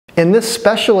In this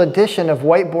special edition of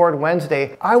Whiteboard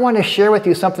Wednesday, I want to share with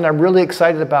you something I'm really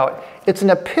excited about. It's an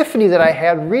epiphany that I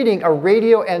had reading a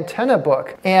radio antenna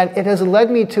book, and it has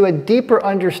led me to a deeper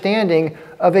understanding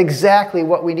of exactly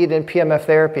what we need in PEMF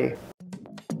therapy.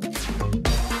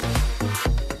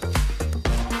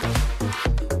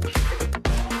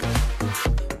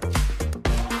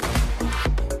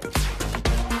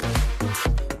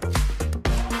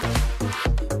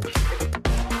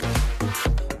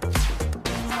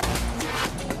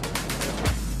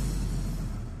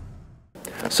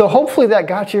 So hopefully that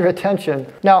got your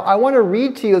attention. Now I want to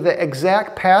read to you the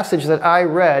exact passage that I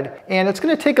read, and it's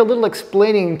going to take a little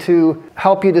explaining to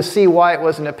help you to see why it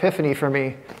was an epiphany for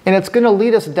me. And it's going to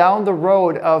lead us down the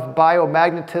road of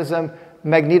biomagnetism,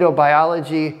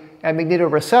 magneto-biology, and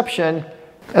magnetoreception,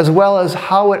 as well as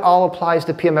how it all applies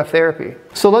to PEMF therapy.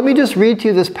 So let me just read to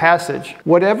you this passage.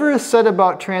 Whatever is said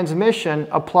about transmission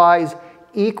applies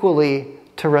equally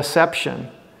to reception.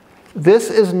 This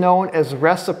is known as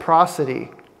reciprocity.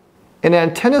 An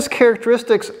antenna's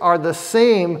characteristics are the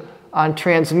same on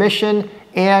transmission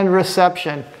and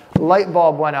reception. Light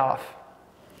bulb went off.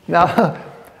 Now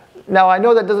I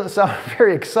know that doesn't sound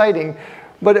very exciting,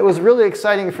 but it was really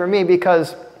exciting for me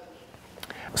because,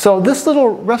 so this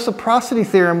little reciprocity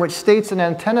theorem, which states in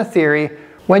antenna theory,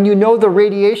 when you know the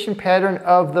radiation pattern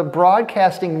of the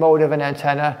broadcasting mode of an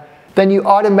antenna, then you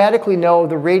automatically know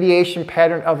the radiation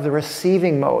pattern of the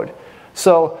receiving mode.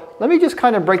 So let me just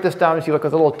kind of break this down to you, like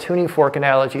with a little tuning fork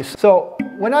analogy. So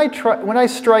when I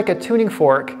strike a tuning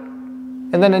fork,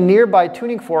 and then a nearby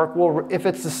tuning fork will, if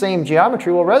it's the same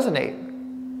geometry, will resonate.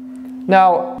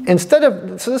 Now, instead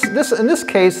of, so in this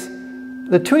case,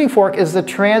 the tuning fork is the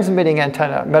transmitting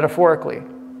antenna, metaphorically.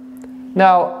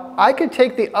 Now, I could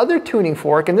take the other tuning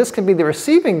fork, and this can be the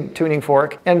receiving tuning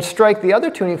fork, and strike the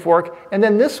other tuning fork, and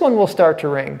then this one will start to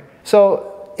ring. So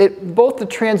both the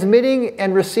transmitting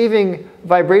and receiving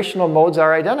vibrational modes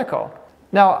are identical.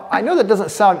 Now, I know that doesn't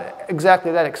sound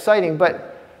exactly that exciting,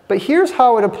 but here's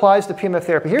how it applies to PEMF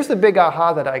therapy. Here's the big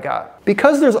aha that I got.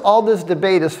 Because there's all this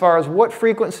debate as far as what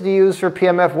frequency to use for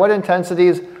PEMF, what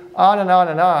intensities, on and on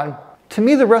and on, to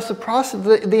me,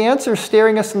 the answer is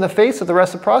staring us in the face of the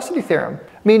reciprocity theorem.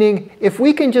 Meaning, if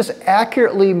we can just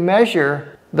accurately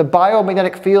measure the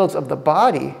biomagnetic fields of the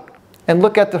body and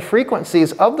look at the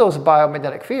frequencies of those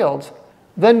biomagnetic fields,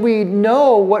 then we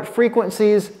know what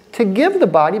frequencies to give the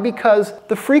body, because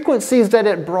the frequencies that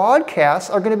it broadcasts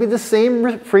are going to be the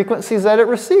same frequencies that it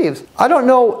receives. I don't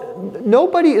know,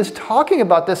 nobody is talking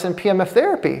about this in PEMF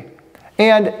therapy.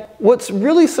 And what's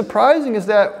really surprising is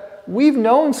that we've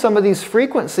known some of these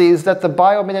frequencies that the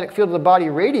biomagnetic field of the body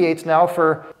radiates now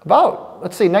for about,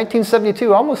 let's see,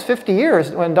 1972, almost 50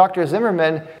 years, when Dr.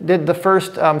 Zimmerman did the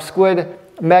first squid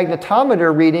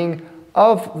magnetometer reading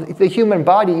of the human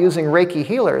body using Reiki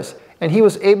healers, and he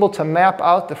was able to map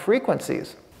out the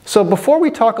frequencies. So before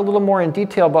we talk a little more in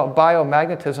detail about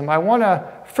biomagnetism, I want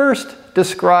to first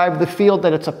describe the field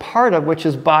that it's a part of, which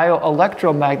is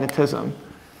bioelectromagnetism.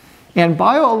 And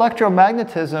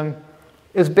bioelectromagnetism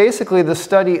is basically the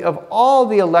study of all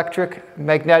the electric,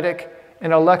 magnetic,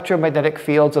 and electromagnetic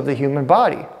fields of the human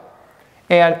body.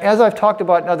 And as I've talked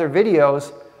about in other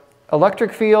videos,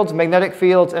 electric fields, magnetic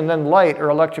fields, and then light or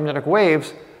electromagnetic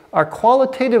waves are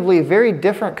qualitatively very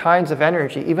different kinds of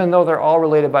energy, even though they're all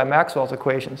related by Maxwell's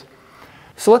equations.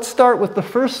 So let's start with the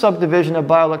first subdivision of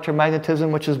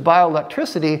bioelectromagnetism, which is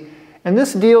bioelectricity, and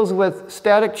this deals with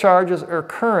static charges or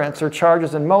currents or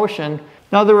charges in motion.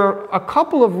 Now, there were a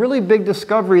couple of really big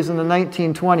discoveries in the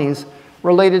 1920s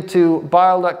related to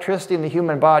bioelectricity in the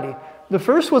human body. The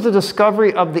first was the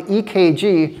discovery of the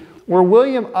EKG, where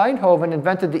William Einthoven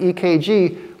invented the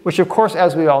EKG, which of course,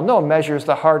 as we all know, measures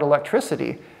the heart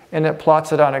electricity, and it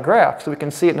plots it on a graph, so we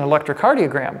can see it in an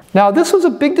electrocardiogram. Now, this was a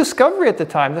big discovery at the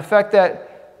time, the fact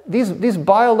that these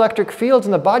bioelectric fields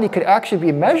in the body could actually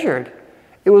be measured.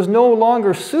 It was no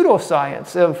longer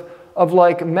pseudoscience of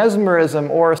like mesmerism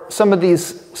or some of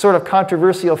these sort of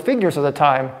controversial figures of the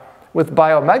time with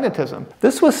biomagnetism.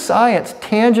 This was science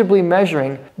tangibly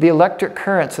measuring the electric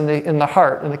currents in the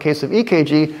heart, in the case of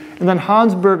EKG, and then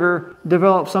Hansberger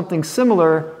developed something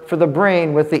similar for the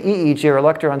brain with the EEG, or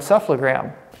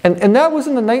electroencephalogram. And that was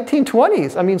in the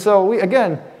 1920s. I mean, so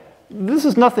again, this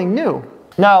is nothing new.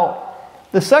 Now,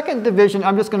 the second division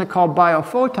I'm just going to call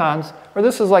biophotons, or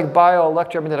this is like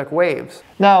bioelectromagnetic waves.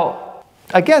 Now,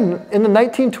 again, in the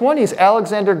 1920s,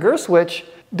 Alexander Gerswich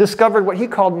discovered what he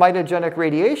called mitogenic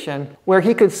radiation, where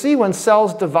he could see when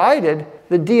cells divided,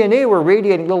 the DNA were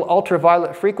radiating little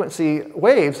ultraviolet frequency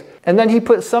waves, and then he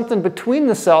put something between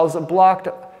the cells that blocked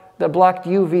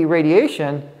UV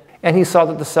radiation, and he saw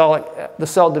that the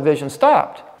cell division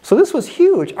stopped. So this was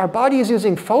huge. Our body is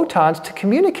using photons to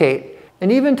communicate.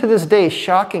 And even to this day,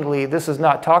 shockingly, this is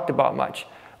not talked about much.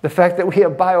 The fact that we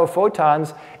have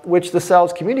biophotons which the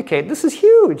cells communicate, this is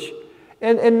huge.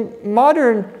 And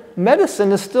modern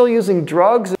medicine is still using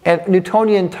drugs and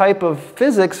Newtonian type of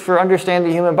physics for understanding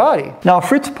the human body. Now,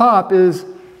 Fritz Popp is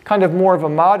kind of more of a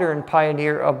modern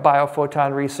pioneer of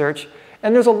biophoton research.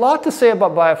 And there's a lot to say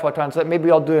about biophotons that maybe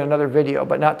I'll do in another video,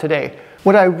 but not today.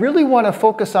 What I really want to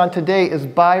focus on today is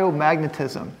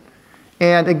biomagnetism.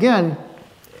 And again,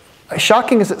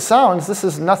 shocking as it sounds, this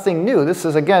is nothing new. This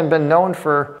has, again, been known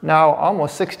for now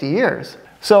almost 60 years.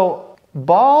 So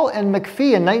Ball and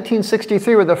McPhee in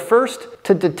 1963 were the first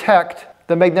to detect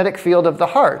the magnetic field of the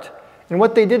heart. And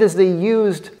what they did is they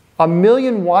used 1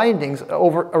 million windings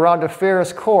around a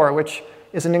ferrous core, which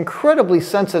is an incredibly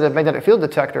sensitive magnetic field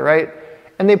detector, right?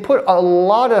 And they put a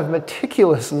lot of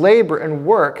meticulous labor and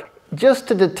work just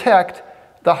to detect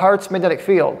the heart's magnetic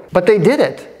field. But they did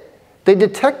it. They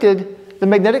detected the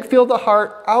magnetic field of the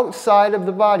heart outside of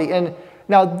the body. And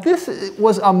now this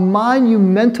was a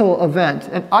monumental event.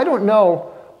 And I don't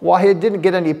know why it didn't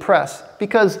get any press.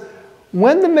 Because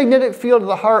when the magnetic field of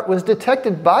the heart was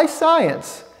detected by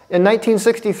science in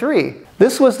 1963,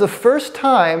 this was the first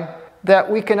time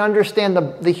that we can understand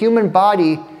the human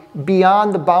body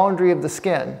beyond the boundary of the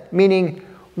skin. Meaning,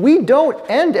 we don't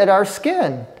end at our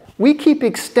skin. We keep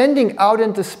extending out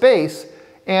into space,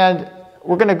 and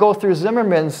we're going to go through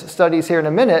Zimmerman's studies here in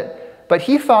a minute, but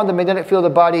he found the magnetic field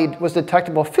of the body was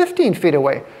detectable 15 feet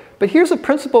away. But here's a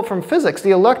principle from physics.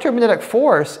 The electromagnetic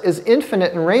force is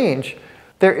infinite in range.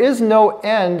 There is no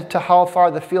end to how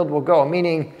far the field will go,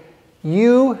 meaning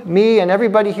you, me, and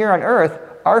everybody here on Earth,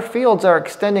 our fields are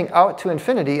extending out to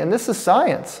infinity, and this is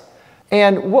science.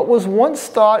 And what was once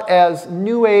thought as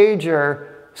New Age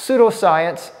or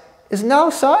pseudoscience is now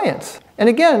science. And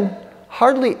again,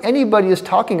 hardly anybody is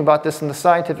talking about this in the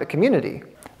scientific community.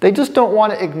 They just don't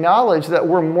want to acknowledge that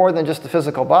we're more than just the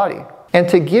physical body. And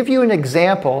to give you an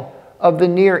example of the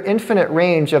near infinite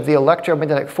range of the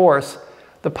electromagnetic force,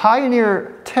 the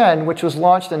Pioneer 10, which was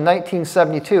launched in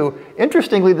 1972,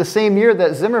 interestingly the same year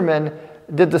that Zimmerman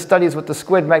did the studies with the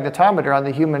squid magnetometer on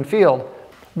the human field.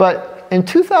 But in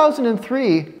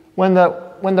 2003, when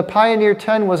the Pioneer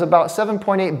 10 was about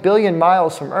 7.8 billion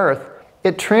miles from Earth,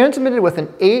 it transmitted with an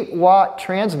 8-watt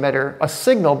transmitter a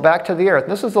signal back to the Earth.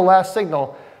 This is the last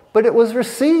signal, but it was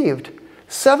received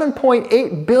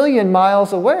 7.8 billion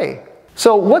miles away.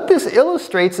 So what this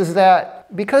illustrates is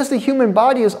that because the human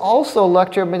body is also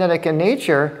electromagnetic in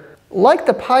nature, like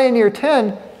the Pioneer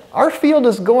 10, our field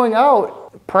is going out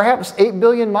perhaps 8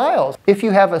 billion miles if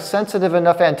you have a sensitive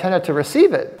enough antenna to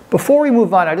receive it. Before we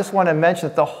move on, I just want to mention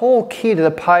that the whole key to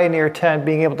the Pioneer 10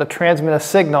 being able to transmit a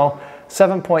signal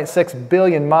 7.6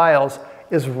 billion miles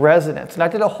is resonance. And I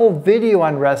did a whole video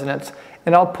on resonance,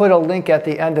 and I'll put a link at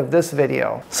the end of this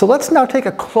video. So let's now take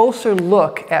a closer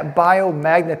look at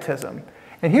biomagnetism.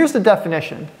 And here's the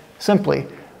definition, simply.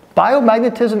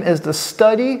 Biomagnetism is the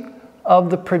study of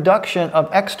the production of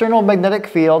external magnetic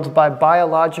fields by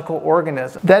biological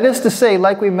organisms. That is to say,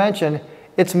 like we mentioned,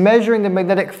 it's measuring the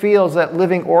magnetic fields that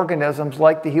living organisms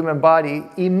like the human body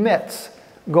emits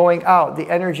going out, the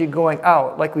energy going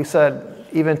out, like we said,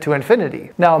 even to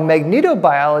infinity. Now,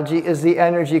 magnetobiology is the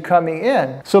energy coming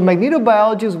in. So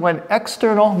magnetobiology is when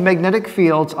external magnetic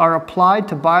fields are applied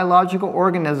to biological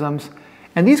organisms,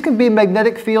 and these can be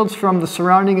magnetic fields from the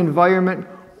surrounding environment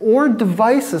or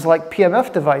devices like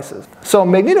PEMF devices. So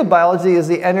magnetobiology is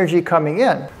the energy coming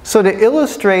in. So to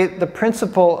illustrate the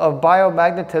principle of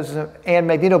biomagnetism and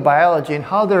magnetobiology and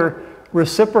how they're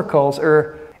reciprocals,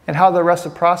 and how the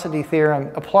reciprocity theorem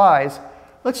applies,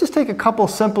 let's just take a couple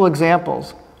simple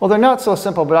examples. Well, they're not so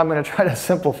simple, but I'm going to try to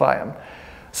simplify them.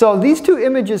 So these two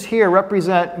images here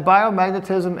represent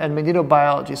biomagnetism and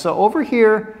magnetobiology. So over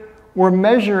here, we're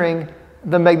measuring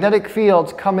the magnetic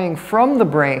fields coming from the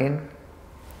brain,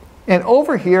 and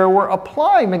over here, we're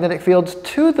applying magnetic fields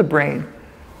to the brain.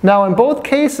 Now, in both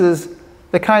cases,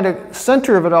 the kind of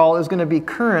center of it all is going to be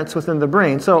currents within the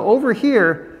brain. So over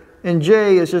here, in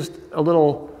J is just a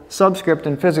little subscript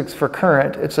in physics for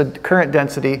current. It's a current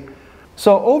density.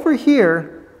 So over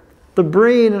here, the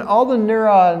brain and all the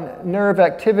nerve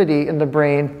activity in the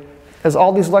brain has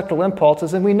all these electrical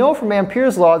impulses. And we know from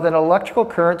Ampere's law that electrical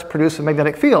currents produce a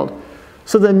magnetic field.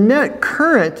 So the net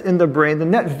current in the brain, the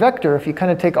net vector, if you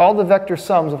kind of take all the vector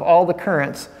sums of all the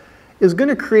currents, is going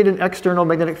to create an external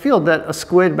magnetic field that a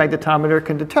squid magnetometer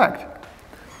can detect.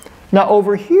 Now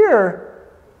over here,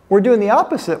 we're doing the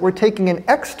opposite. We're taking an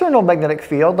external magnetic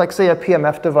field, like say a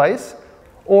PEMF device,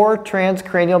 or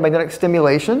transcranial magnetic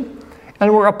stimulation,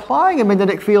 and we're applying a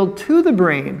magnetic field to the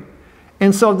brain.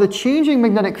 And so the changing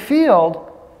magnetic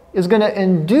field is going to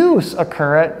induce a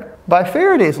current by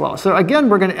Faraday's law. So again,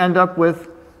 we're going to end up with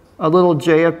a little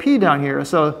J of P down here.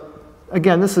 So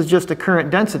again, this is just a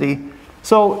current density.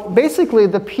 So basically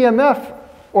the PMF,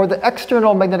 or the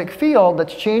external magnetic field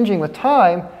that's changing with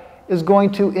time, is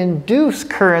going to induce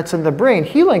currents in the brain,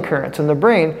 healing currents in the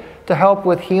brain, to help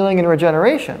with healing and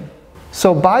regeneration.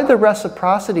 So by the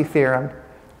reciprocity theorem,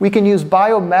 we can use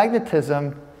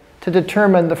biomagnetism to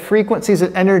determine the frequencies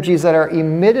and energies that are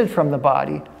emitted from the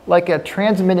body, like a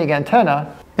transmitting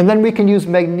antenna, and then we can use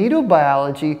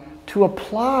magnetobiology to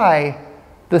apply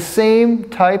the same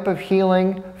type of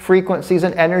healing frequencies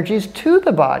and energies to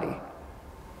the body.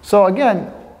 So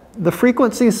again, the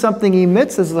frequencies something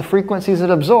emits is the frequencies it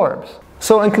absorbs.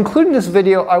 So in concluding this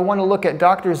video, I want to look at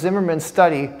Dr. Zimmerman's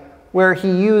study where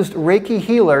he used Reiki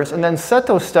healers, and then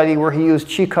Seto's study where he used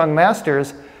Qigong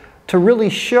masters to really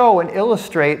show and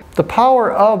illustrate the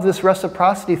power of this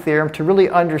reciprocity theorem to really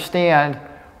understand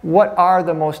what are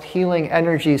the most healing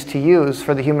energies to use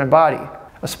for the human body,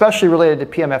 especially related to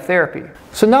PMF therapy.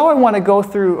 So now I want to go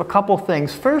through a couple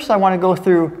things. First, I want to go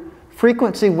through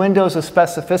frequency windows of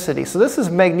specificity. So this is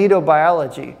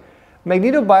magnetobiology.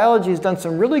 Magnetobiology has done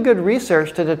some really good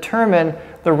research to determine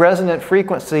the resonant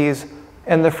frequencies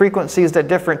and the frequencies that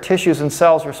different tissues and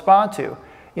cells respond to.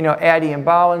 You know, Addy and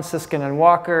Bowen, Siskin and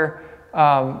Walker,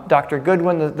 Dr.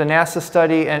 Goodwin, the NASA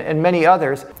study, and many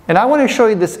others. And I want to show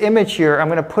you this image here. I'm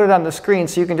going to put it on the screen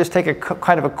so you can just take a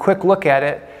kind of a quick look at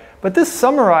it. But this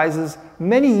summarizes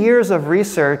many years of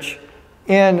research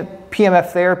in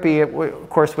PMF therapy, of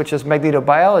course, which is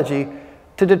magnetobiology,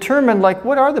 to determine like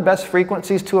what are the best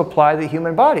frequencies to apply to the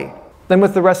human body. Then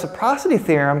with the reciprocity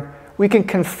theorem, we can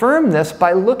confirm this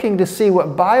by looking to see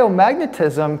what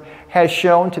biomagnetism has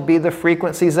shown to be the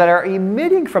frequencies that are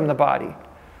emitting from the body.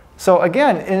 So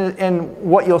again, in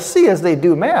what you'll see is they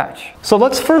do match. So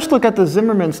let's first look at the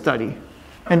Zimmerman study.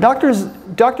 And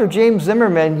Dr. James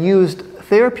Zimmerman used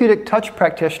therapeutic touch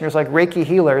practitioners like Reiki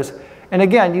healers, and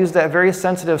again, used that very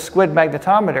sensitive squid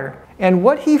magnetometer. And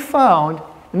what he found,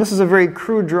 and this is a very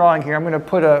crude drawing here, I'm going to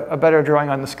put a better drawing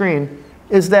on the screen,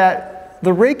 is that the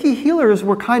Reiki healers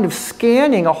were kind of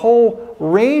scanning a whole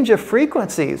range of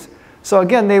frequencies. So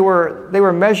again, they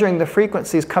were measuring the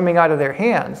frequencies coming out of their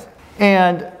hands.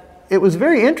 And it was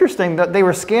very interesting that they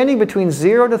were scanning between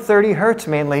 0 to 30 hertz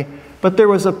mainly, but there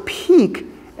was a peak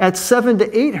at 7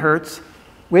 to 8 hertz,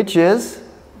 which is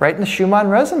right in the Schumann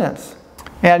resonance.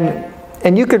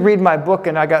 And you could read my book,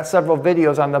 and I got several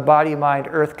videos on the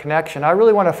body-mind-earth connection. I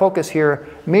really want to focus here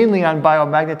mainly on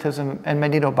biomagnetism and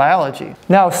magnetobiology.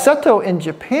 Now, Seto in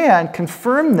Japan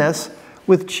confirmed this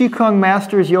with Qigong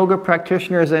masters, yoga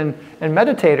practitioners, and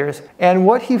meditators. And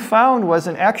what he found was,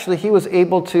 and actually he was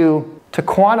able to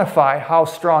quantify how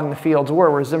strong the fields were,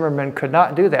 where Zimmerman could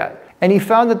not do that. And he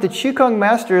found that the Qigong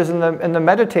masters and the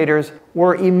meditators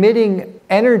were emitting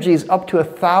energies up to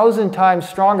 1,000 times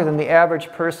stronger than the average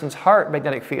person's heart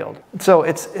magnetic field. So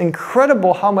it's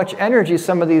incredible how much energy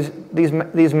some of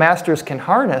these masters can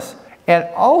harness. And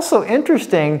also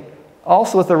interesting,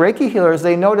 also with the Reiki healers,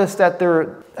 they noticed that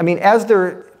as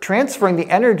they're transferring the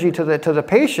energy to the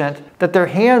patient, that their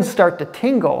hands start to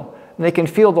tingle, and they can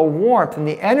feel the warmth and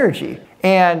the energy.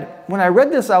 And when I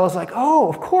read this, I was like, oh,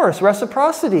 of course,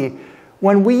 reciprocity.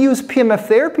 When we use PMF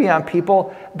therapy on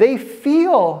people, they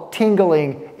feel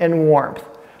tingling and warmth.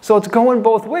 So it's going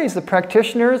both ways. The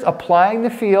practitioners applying the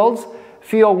fields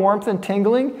feel warmth and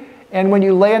tingling, and when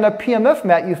you lay on a PMF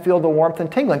mat, you feel the warmth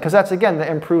and tingling, because that's, again, the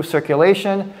improved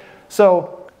circulation.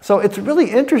 So it's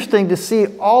really interesting to see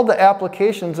all the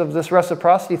applications of this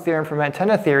reciprocity theorem from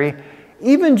antenna theory,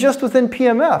 even just within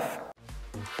PMF.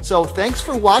 So thanks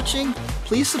for watching.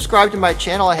 Please subscribe to my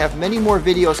channel. I have many more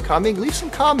videos coming. Leave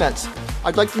some comments.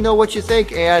 I'd like to know what you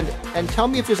think, and tell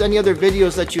me if there's any other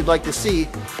videos that you'd like to see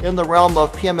in the realm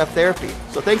of PMF therapy.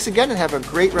 So thanks again, and have a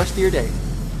great rest of your day.